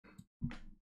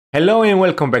Hello and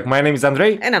welcome back. My name is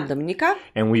Andrei. And I'm Dominika.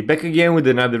 And we're back again with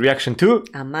another reaction to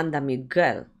Amanda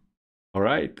Miguel.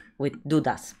 Alright. With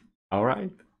Dudas.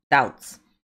 Alright. Doubts.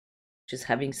 She's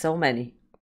having so many.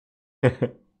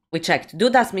 We checked.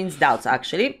 Dudas means doubts,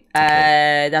 actually.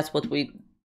 That's what we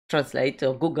translate,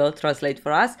 or Google translate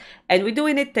for us. And we're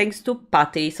doing it thanks to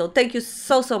Patty. So thank you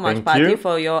so much, Patty,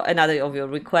 for another of your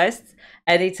requests.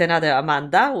 And it's another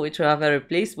Amanda, which we are very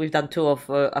pleased. We've done 2 of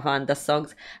Amanda's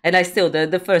songs. And I still,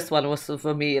 the first one was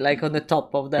for me, like on the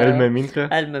top of the... El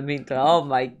Memento. Oh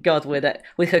my God, with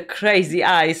her crazy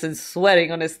eyes and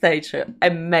swearing on a stage.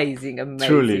 Amazing.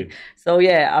 Truly. So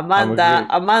yeah,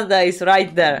 Amanda is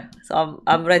right there. So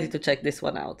I'm ready to check this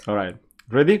one out. All right.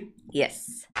 Ready?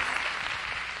 Yes.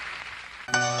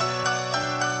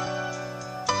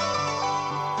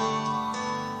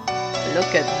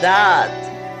 Look at that.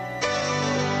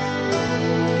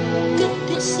 ¿Qué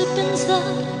te hace pensar?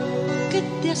 ¿Qué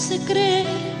te hace creer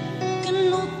que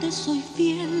no te soy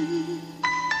fiel?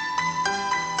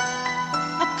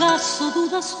 ¿Acaso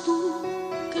dudas tú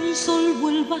que el sol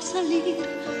vuelva a salir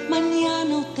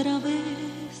mañana otra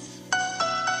vez?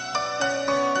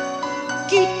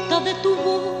 Quita de tu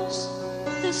voz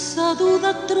esa duda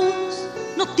atroz,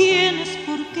 no tienes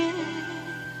por qué.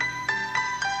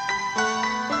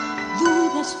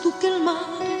 ¿Dudas tú que el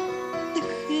mar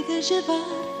deje de llevar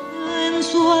en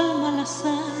su alma la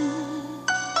sal?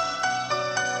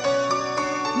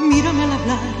 Mírame al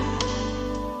hablar,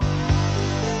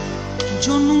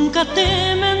 yo nunca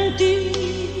te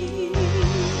mentí.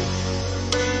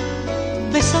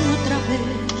 Bésame otra vez,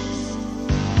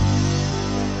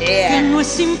 que no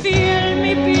es infiel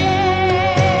mi piel.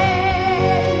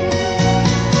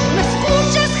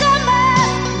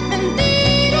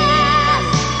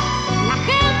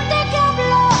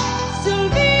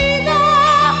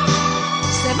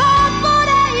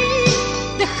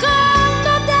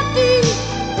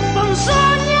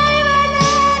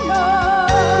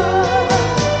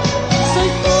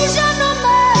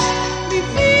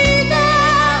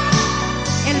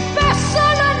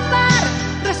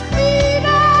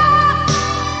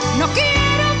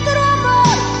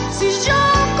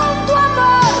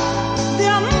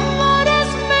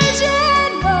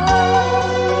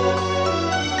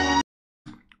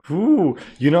 Ooh,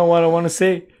 you know what I want to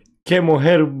say? Que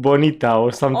mujer bonita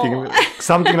or something. Oh.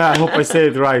 Something I hope I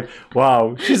said it right.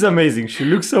 Wow, she's amazing. She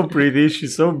looks so pretty.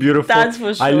 She's so beautiful. That's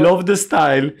for sure. I love the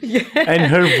style. Yeah. And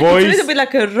her voice. It's a little bit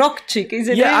like a rock chick,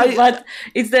 isn't it? But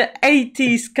it's the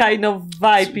 80s kind of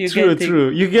vibe you get.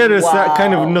 True. You get a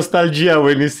kind of nostalgia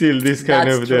when you see this kind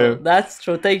of... That's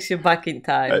true. Takes you back in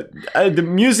time. The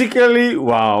musically,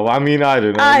 wow. I mean, I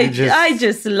don't know. I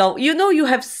just love... You know, you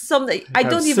have something... I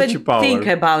don't even think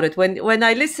about it. When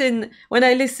I listen...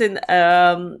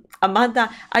 Amanda,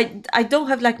 I don't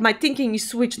have like my thinking is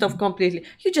switched off completely.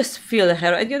 You just feel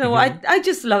her, and you know I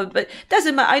just love it. But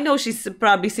doesn't matter. I know she's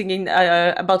probably singing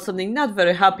about something not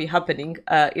very happy happening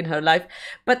in her life,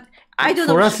 but I don't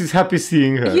know. For us, it's happy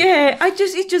seeing her. Yeah,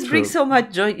 it just brings so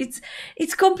much joy.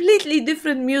 It's completely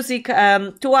different music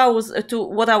to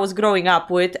what I was growing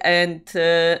up with, and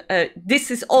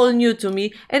this is all new to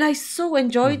me. And I so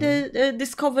enjoy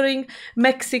discovering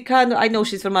Mexican. I know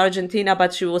she's from Argentina,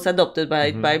 but she was adopted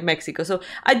by Mexico. So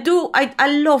I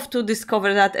love to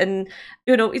discover that, and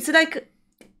you know, it's like.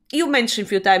 You mentioned a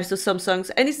few times to some songs,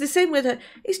 and it's the same with her.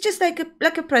 It's just like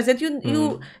a present.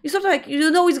 You sort of like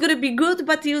it's gonna be good,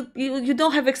 but you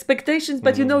don't have expectations,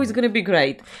 but you know it's gonna be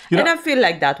great. And I feel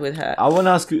like that with her. I want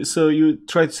to ask you. So you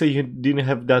tried to say you didn't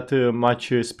have that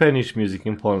much Spanish music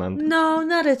in Poland? No,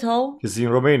 not at all. Because in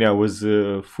Romania was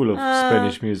full of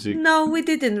Spanish music. No, we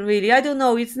didn't really. I don't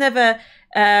know. It's never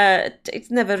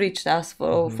reached us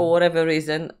for whatever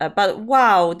reason. But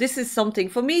wow, this is something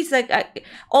for me. It's like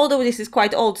although this is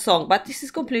quite old song, but this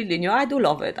is completely new. I do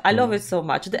love it. I love it so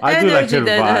much. The energy, do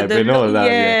like her vibe and all that.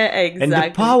 Yeah, exactly. And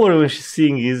the power when she's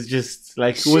singing is just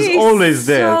like was always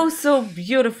there. So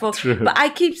beautiful. True. But I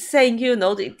keep saying, you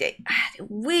know,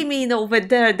 women over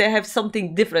there, they have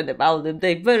something different about them.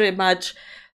 They're very much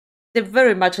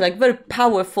like very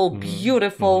powerful,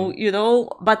 beautiful, you know,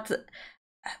 but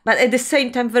at the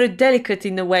same time very delicate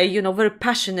in a way, you know, very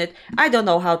passionate. I don't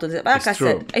know how to do it. Like I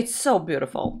said, it's so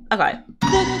beautiful. Okay.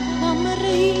 Déjame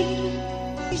reír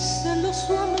y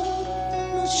celoso amor,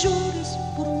 no llores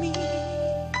por mí.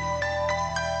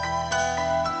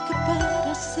 Que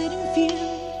para ser infiel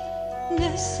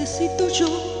necesito yo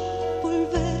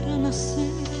volver a nacer.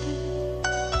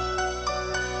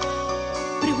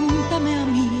 Pregúntame a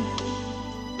mí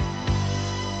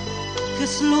qué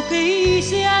es lo que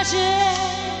hice ayer.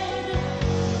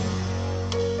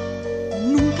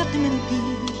 Nunca te mentí,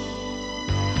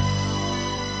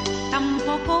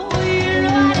 tampoco hoy lo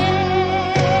haré.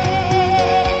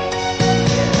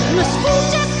 No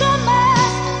escuches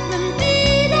jamás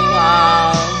mentiras.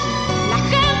 Wow. La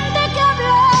gente que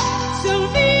habló se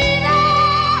olvida,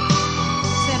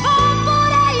 se va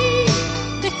por ahí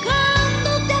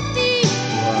dejándote a ti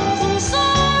con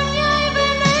soña y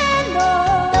veneno.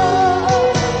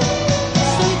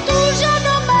 Soy tuya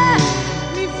nomás,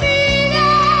 mi vida.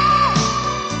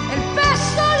 El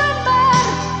peso del mar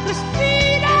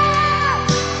respira.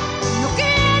 No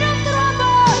quiero otro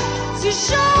amor si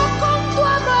yo con tu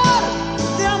amor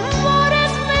de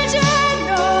amores me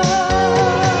lleno.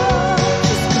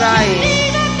 Crying.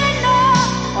 Diga que no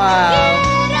Wow.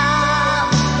 quiero,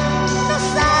 no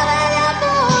sabe de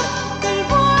amor del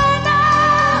bueno.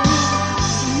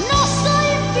 Si no soy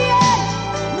infiel,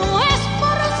 no es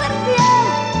por ser fiel,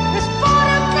 es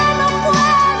porque no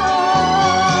puedo.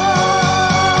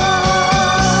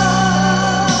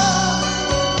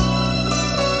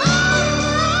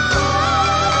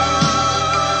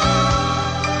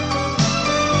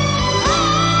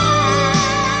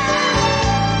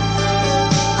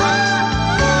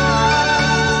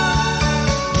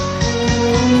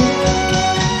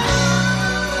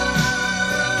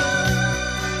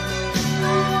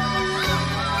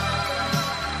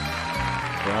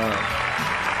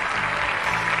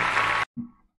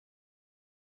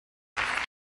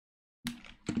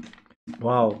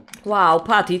 Wow. Wow,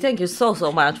 Patty, thank you so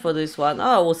much for this one.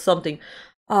 Oh, it was something.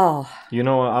 Oh, You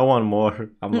know what? I want more.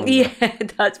 yeah,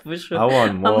 that's for sure. I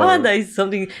want more. Amanda is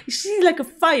something. She's like a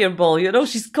fireball, you know.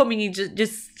 She's coming in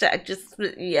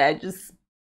yeah, just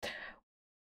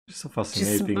So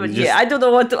fascinating. It's yeah. just- I don't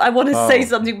know what to. I want to say Oh.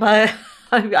 something, but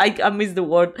I miss the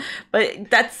word. But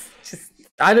that's just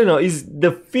I don't know. Is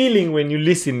the feeling when you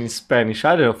listen in Spanish?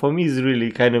 I don't know. For me, it's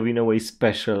really kind of in a way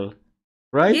special,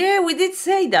 right? yeah. We did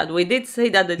say that. We did say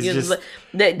that. It's You know, just-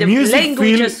 but the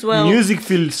language as well. Music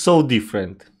feels so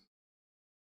different.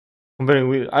 Comparing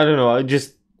with, I don't know.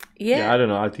 yeah. I don't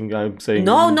know. I think I'm saying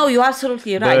No, you're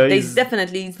absolutely right. But There's it's-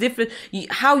 definitely it's different.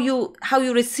 How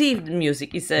you receive the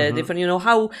music is Mm-hmm. different. You know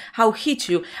how hit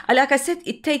you. And like I said,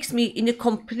 it takes me in a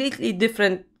completely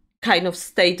different kind of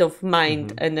state of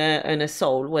mind and a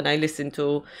soul when I listen to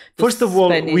Mm-hmm. First of all,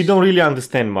 Spanish. we don't really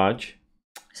understand much,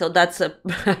 So that's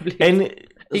probably and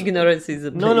ignorance is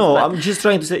a place, no, but- I'm just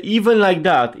trying to say, even like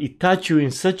that, it touch you in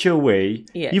such a way.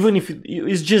 Yes. Even if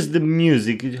it's just the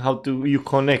music, how to you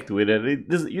connect with it.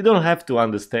 You don't have to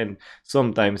understand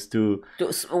sometimes to.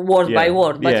 word by Yeah,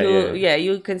 word, but yeah.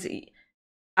 you can see.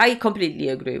 I completely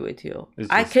agree with you. It's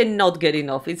I just- cannot get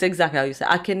enough. It's exactly how you say.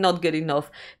 I cannot get enough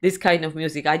this kind of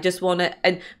music. I just want to,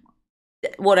 and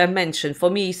what I mentioned for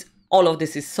me is all of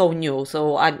this is so new.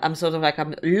 So I'm sort of like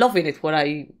I'm loving it. What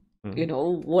I, you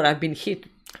know, what I've been hit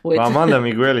with. But Amanda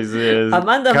Miguel is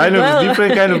Amanda kind Miguel. of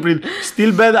different kind of breed.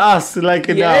 Still badass like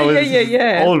Yeah, now.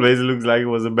 yeah. Always looks like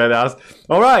it was a badass.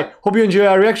 All right. Hope you enjoy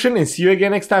our reaction and see you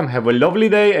again next time. Have a lovely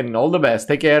day and all the best.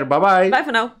 Take care. Bye bye. Bye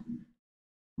for now.